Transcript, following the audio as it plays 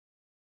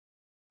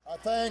I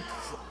thank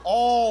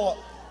all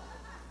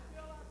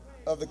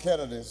of the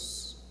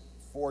Kennedys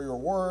for your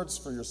words,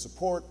 for your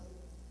support,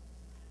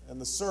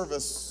 and the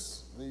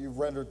service that you've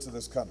rendered to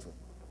this country.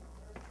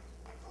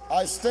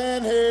 I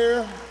stand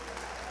here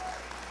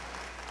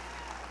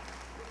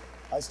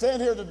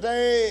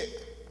today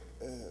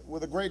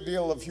with a great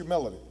deal of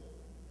humility.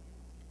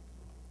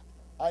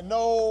 I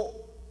know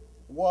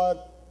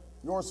what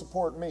your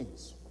support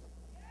means.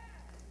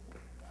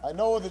 I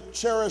know the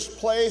cherished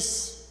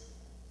place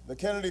the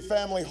Kennedy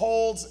family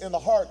holds in the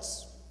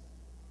hearts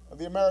of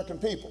the American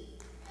people.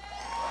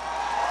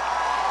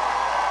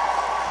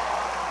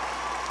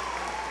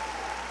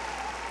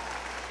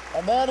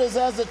 And that is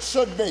as it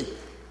should be,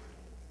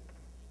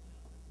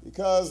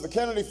 because the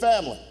Kennedy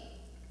family,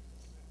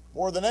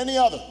 more than any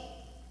other,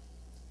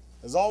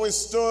 has always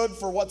stood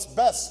for what's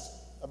best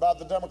about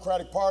the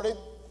Democratic Party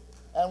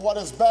and what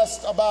is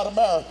best about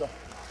America.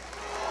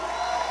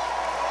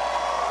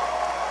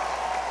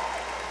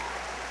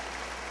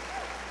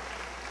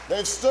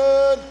 They've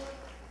stood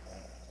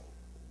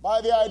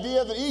by the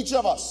idea that each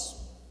of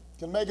us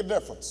can make a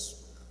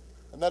difference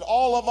and that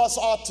all of us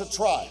ought to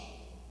try,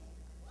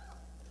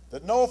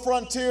 that no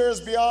frontier is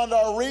beyond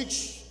our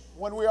reach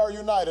when we are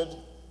united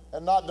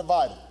and not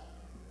divided,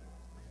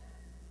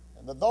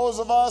 and that those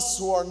of us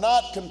who are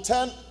not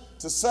content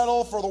to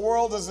settle for the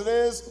world as it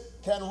is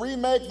can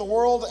remake the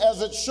world as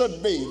it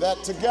should be,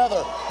 that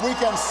together we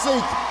can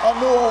seek a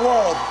newer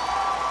world.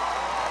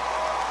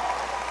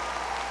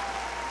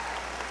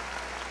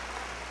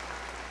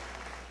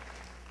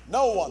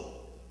 No one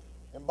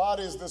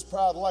embodies this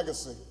proud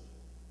legacy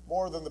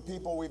more than the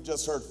people we've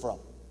just heard from.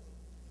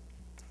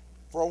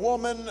 For a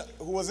woman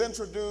who was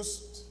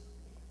introduced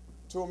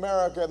to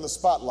America in the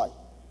spotlight,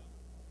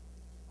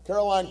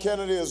 Caroline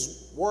Kennedy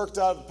has worked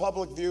out of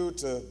public view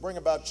to bring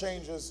about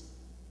changes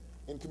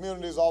in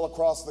communities all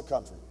across the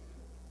country.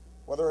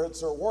 Whether it's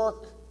her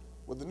work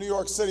with the New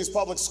York City's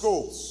public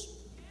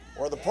schools,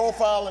 or the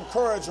Profile and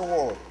Courage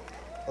Award,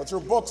 or through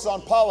books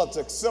on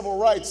politics, civil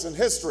rights, and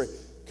history,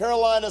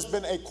 Caroline has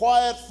been a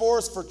quiet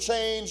force for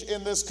change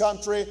in this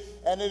country,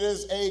 and it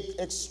is an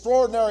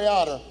extraordinary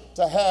honor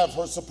to have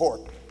her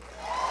support.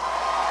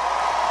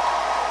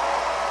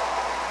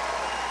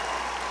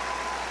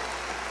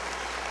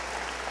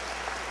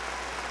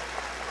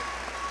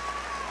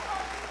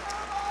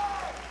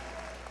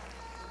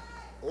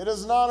 It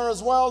is an honor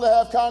as well to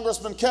have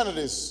Congressman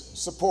Kennedy's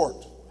support.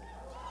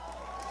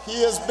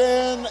 He has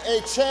been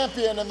a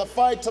champion in the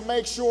fight to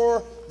make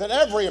sure that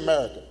every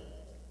American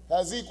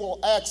has equal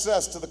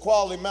access to the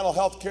quality mental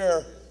health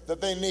care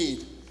that they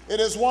need. It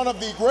is one of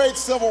the great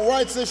civil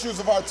rights issues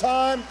of our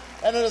time,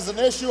 and it is an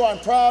issue I'm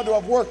proud to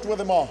have worked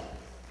with him on.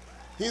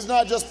 He's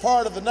not just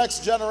part of the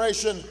next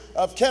generation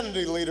of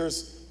Kennedy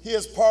leaders, he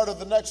is part of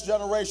the next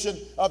generation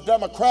of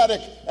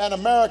Democratic and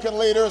American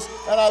leaders,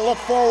 and I look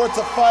forward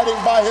to fighting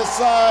by his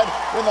side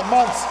in the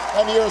months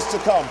and years to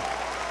come.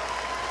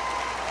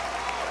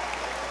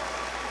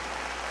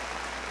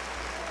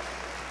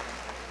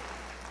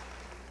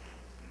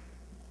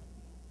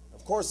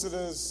 Of course, it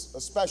is a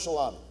special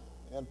honor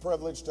and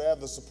privilege to have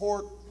the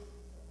support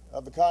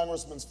of the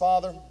Congressman's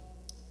father,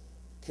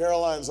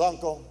 Caroline's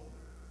uncle,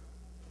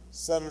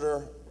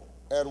 Senator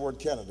Edward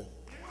Kennedy.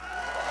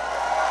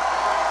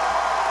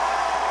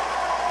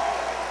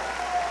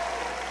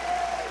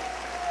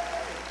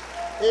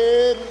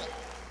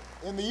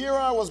 In the year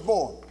I was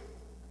born,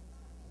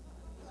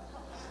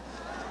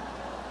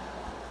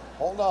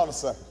 hold on a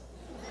second.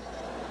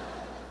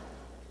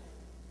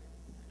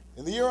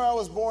 In the year I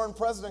was born,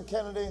 President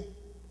Kennedy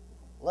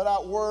let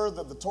out word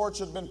that the torch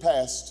had been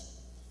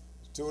passed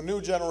to a new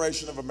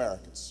generation of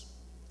Americans.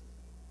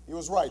 He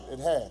was right, it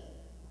had.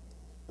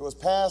 It was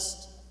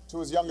passed to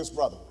his youngest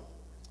brother.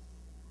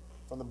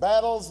 From the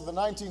battles of the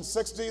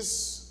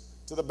 1960s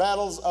to the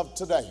battles of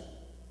today,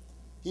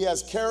 he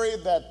has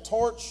carried that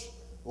torch,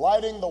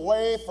 lighting the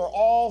way for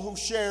all who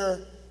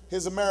share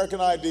his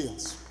American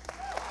ideals.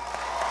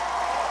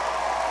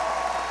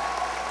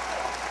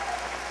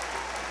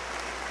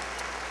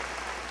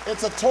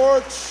 It's a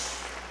torch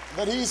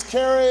that he's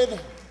carried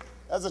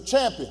as a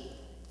champion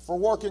for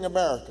working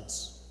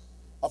Americans,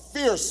 a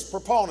fierce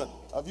proponent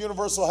of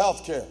universal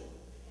health care,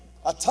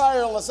 a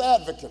tireless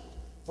advocate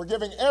for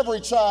giving every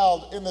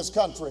child in this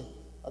country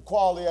a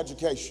quality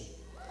education.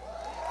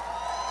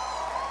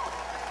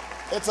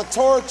 It's a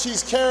torch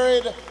he's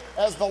carried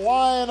as the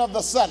Lion of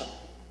the Senate,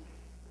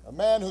 a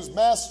man whose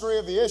mastery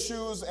of the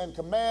issues and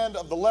command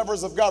of the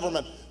levers of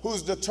government,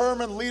 whose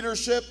determined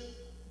leadership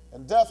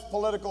and deft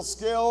political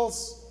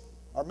skills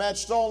are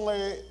matched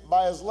only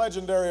by his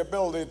legendary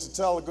ability to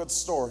tell a good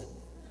story.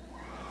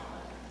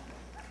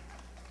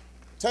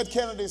 Ted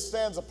Kennedy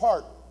stands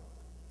apart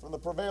from the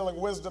prevailing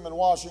wisdom in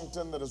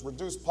Washington that has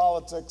reduced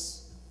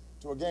politics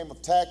to a game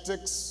of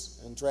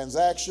tactics and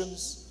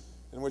transactions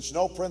in which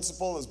no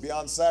principle is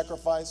beyond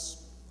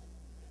sacrifice.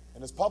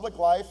 And his public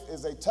life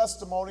is a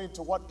testimony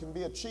to what can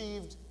be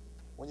achieved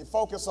when you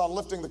focus on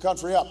lifting the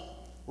country up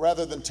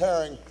rather than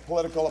tearing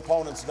political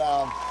opponents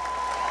down.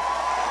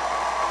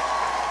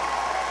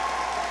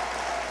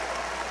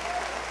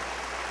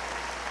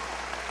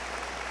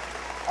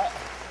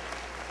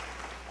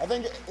 I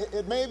think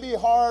it may be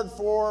hard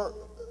for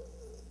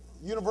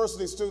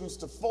university students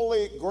to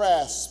fully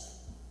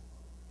grasp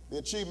the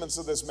achievements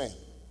of this man,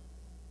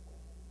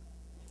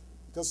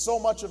 because so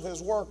much of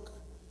his work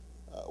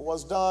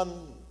was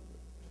done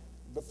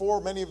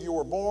before many of you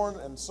were born,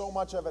 and so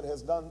much of it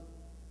has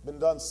been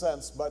done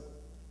since. But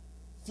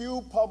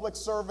few public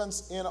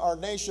servants in our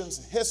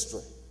nation's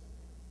history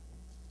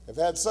have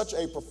had such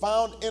a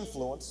profound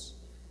influence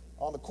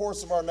on the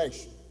course of our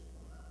nation.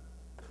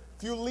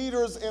 Few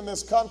leaders in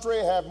this country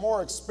have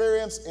more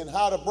experience in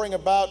how to bring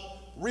about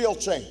real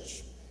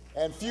change,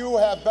 and few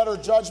have better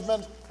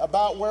judgment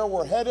about where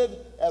we're headed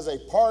as a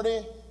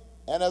party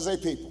and as a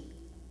people.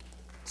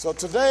 So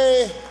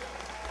today,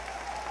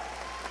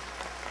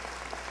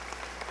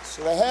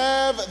 to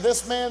have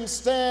this man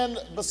stand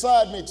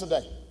beside me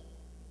today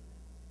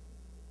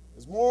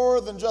is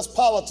more than just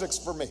politics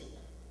for me.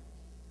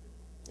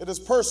 It is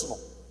personal.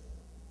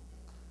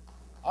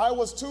 I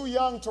was too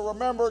young to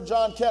remember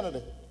John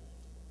Kennedy,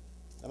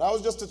 and I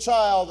was just a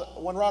child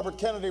when Robert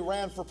Kennedy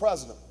ran for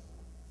president.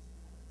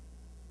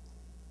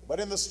 But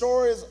in the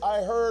stories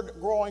I heard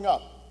growing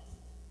up,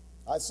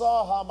 I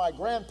saw how my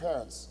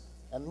grandparents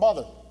and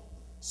mother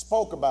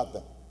spoke about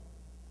them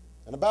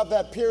and about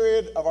that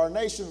period of our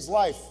nation's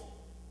life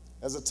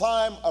as a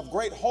time of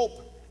great hope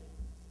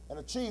and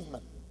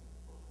achievement.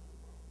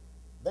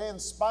 They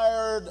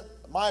inspired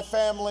my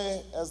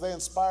family as they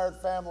inspired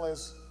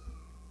families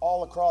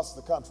all across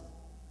the country.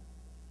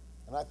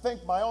 And I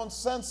think my own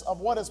sense of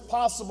what is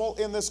possible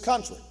in this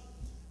country,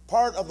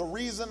 part of the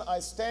reason I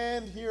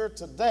stand here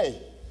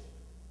today,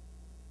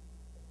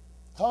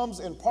 comes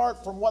in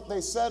part from what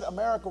they said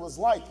America was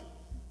like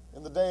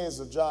in the days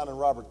of John and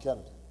Robert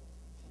Kennedy.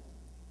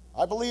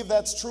 I believe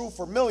that's true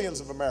for millions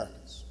of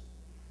Americans.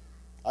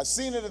 I've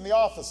seen it in the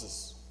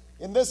offices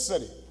in this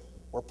city,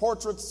 where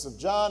portraits of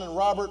John and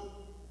Robert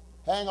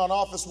hang on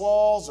office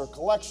walls or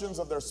collections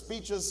of their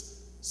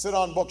speeches sit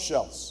on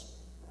bookshelves.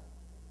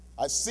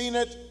 I've seen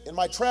it in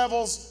my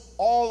travels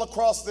all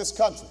across this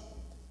country,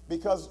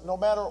 because no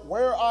matter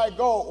where I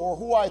go or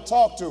who I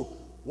talk to,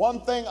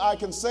 one thing I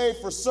can say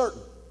for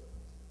certain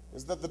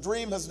is that the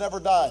dream has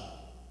never died.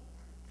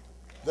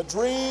 The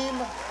dream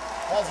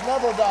has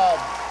never died.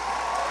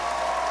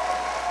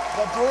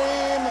 The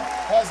dream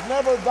has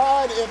never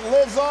died. It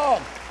lives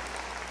on.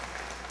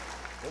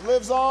 It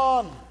lives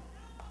on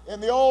in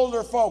the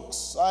older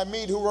folks I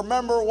meet who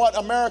remember what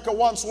America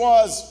once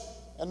was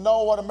and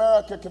know what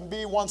America can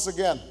be once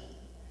again.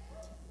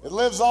 It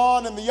lives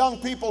on in the young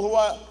people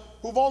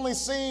who've only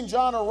seen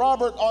John or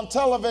Robert on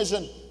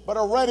television but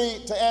are ready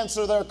to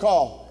answer their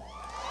call.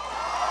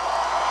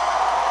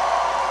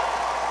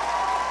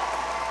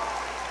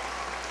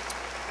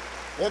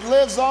 It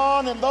lives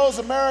on in those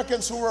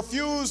Americans who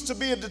refuse to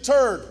be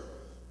deterred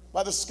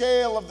by the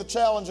scale of the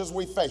challenges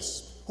we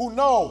face, who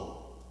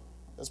know,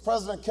 as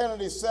President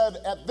Kennedy said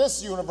at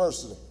this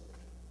university,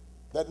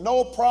 that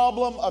no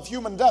problem of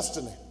human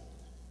destiny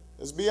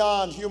is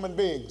beyond human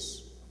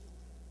beings.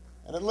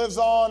 And it lives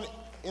on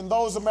in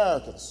those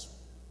Americans,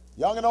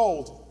 young and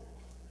old,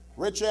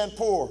 rich and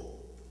poor,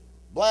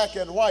 black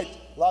and white,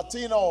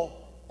 Latino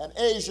and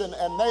Asian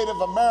and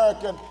Native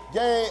American,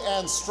 gay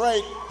and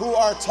straight, who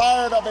are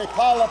tired of a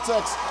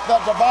politics that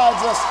divides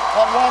us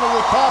and want to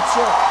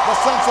recapture the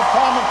sense of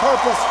common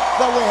purpose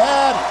that we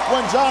had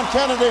when John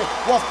Kennedy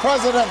was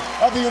President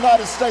of the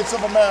United States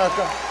of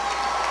America.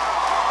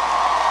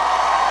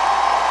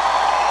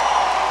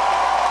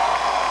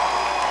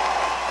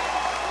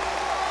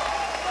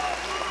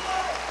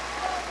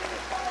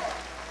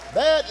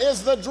 That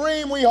is the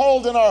dream we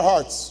hold in our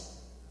hearts.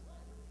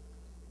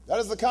 That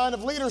is the kind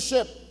of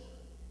leadership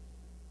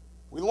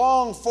we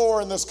long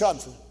for in this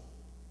country.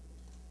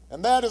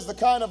 And that is the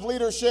kind of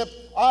leadership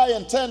I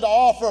intend to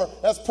offer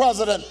as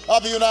President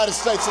of the United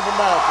States of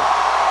America.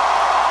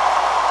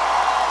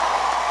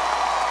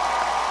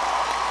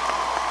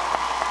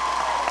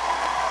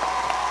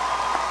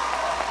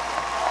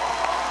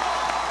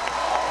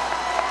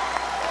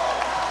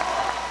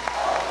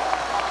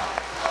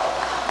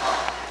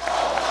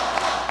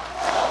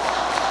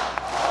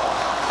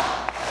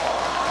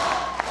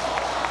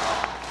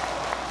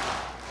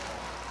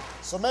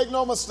 So make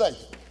no mistake,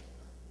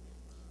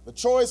 the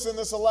choice in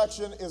this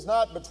election is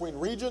not between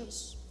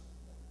regions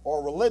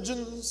or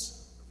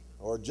religions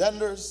or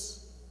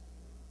genders.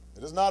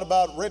 It is not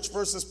about rich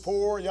versus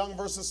poor, young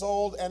versus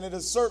old, and it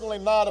is certainly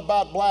not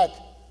about black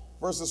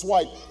versus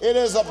white. It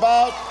is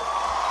about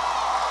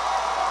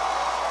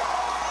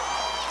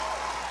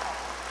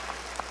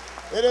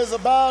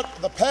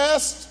the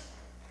past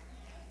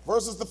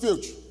versus the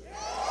future.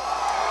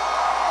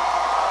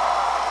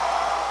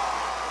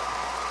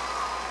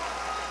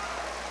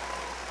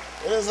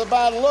 It is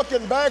about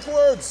looking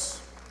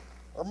backwards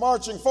or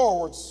marching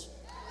forwards.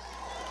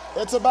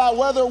 It's about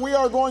whether we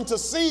are going to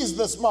seize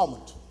this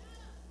moment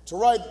to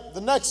write the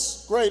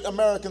next great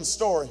American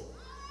story.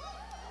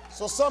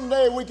 So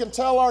someday we can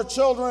tell our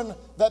children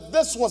that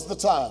this was the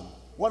time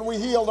when we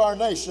healed our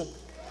nation.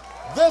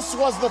 This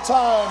was the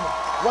time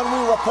when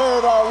we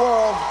repaired our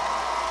world.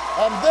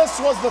 And this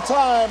was the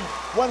time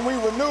when we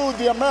renewed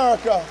the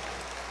America,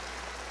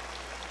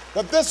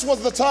 that this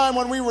was the time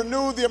when we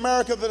renewed the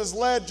America that has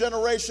led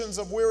generations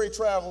of weary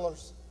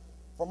travelers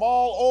from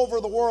all over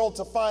the world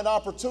to find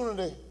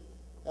opportunity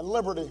and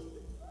liberty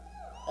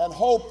and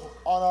hope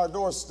on our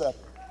doorstep.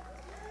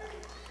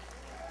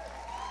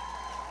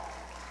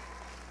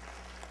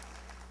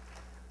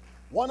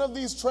 One of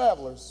these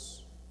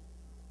travelers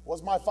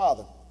was my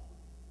father.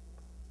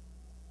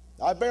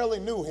 I barely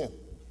knew him.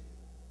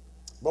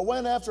 But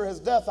when, after his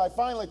death, I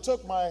finally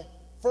took my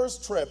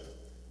first trip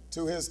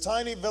to his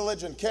tiny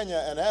village in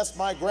Kenya and asked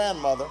my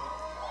grandmother,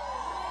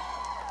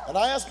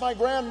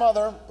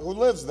 who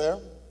lives there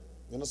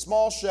in a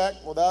small shack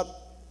without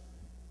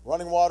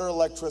running water,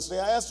 electricity,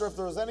 I asked her if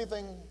there was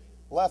anything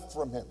left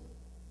from him.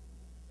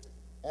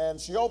 And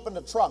she opened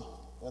a trunk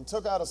and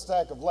took out a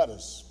stack of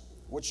letters,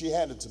 which she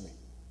handed to me.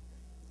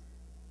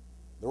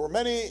 There were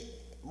many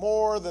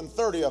more than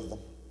 30 of them,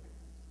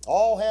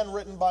 all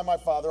handwritten by my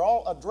father,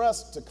 all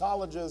addressed to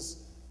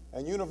colleges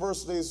and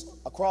universities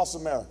across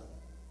America,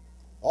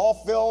 all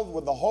filled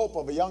with the hope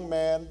of a young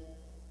man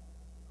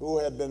who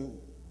had been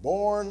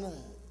born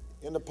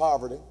into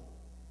poverty,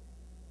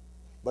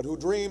 but who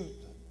dreamed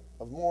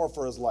of more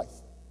for his life.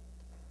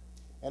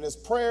 And his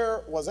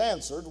prayer was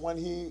answered when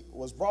he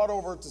was brought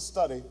over to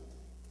study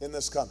in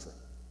this country.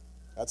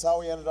 That's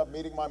how he ended up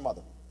meeting my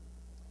mother.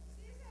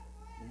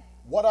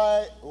 What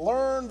I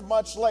learned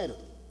much later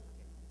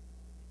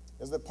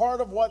is that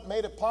part of what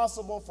made it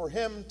possible for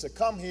him to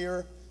come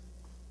here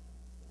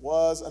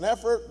was an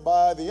effort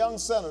by the young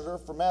senator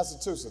from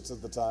Massachusetts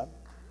at the time,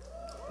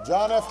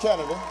 John F.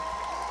 Kennedy,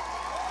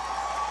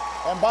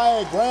 and by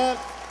a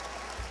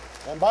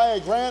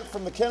grant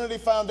from the Kennedy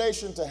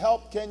Foundation to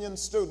help Kenyan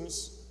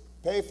students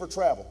pay for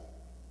travel.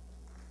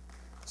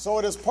 So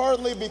it is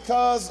partly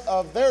because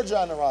of their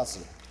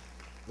generosity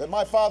that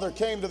my father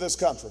came to this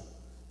country.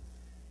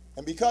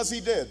 And because he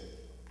did,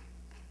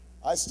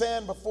 I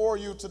stand before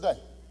you today,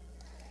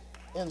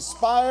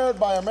 inspired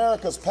by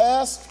America's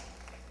past,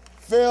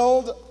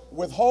 filled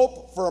with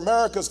hope for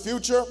America's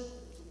future,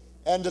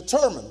 and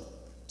determined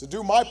to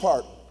do my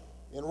part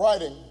in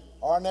writing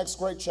our next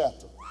great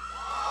chapter.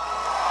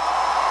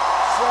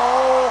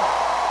 So,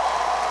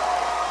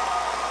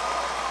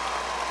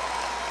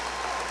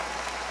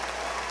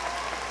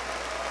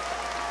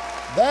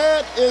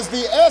 that is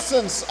the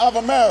essence of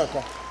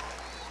America.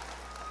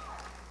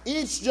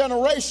 Each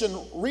generation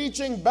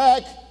reaching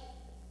back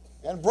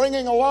and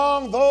bringing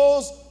along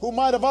those who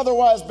might have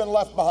otherwise been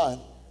left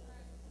behind.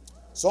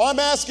 So I'm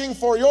asking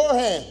for your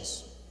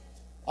hands.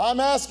 I'm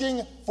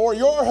asking for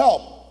your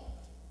help.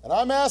 And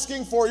I'm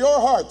asking for your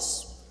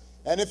hearts.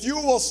 And if you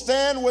will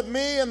stand with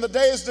me in the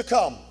days to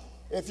come,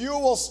 if you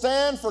will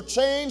stand for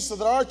change so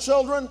that our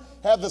children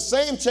have the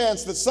same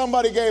chance that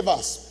somebody gave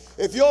us,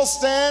 if you'll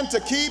stand to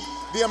keep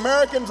the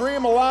American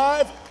dream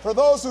alive for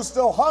those who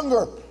still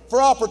hunger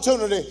for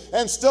opportunity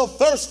and still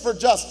thirst for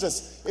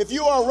justice, if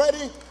you are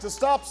ready to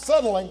stop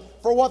settling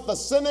for what the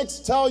cynics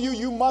tell you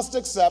you must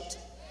accept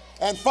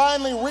and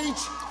finally reach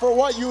for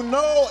what you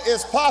know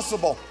is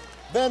possible,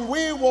 then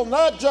we will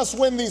not just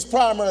win these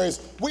primaries.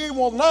 We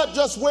will not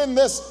just win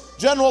this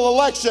general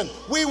election.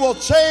 We will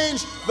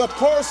change the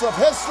course of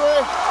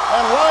history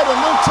and light a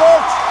new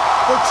torch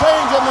for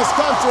change in this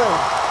country.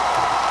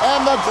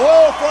 And the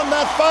glow from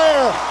that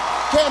fire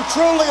can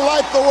truly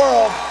light the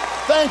world.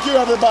 Thank you,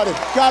 everybody.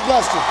 God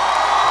bless you.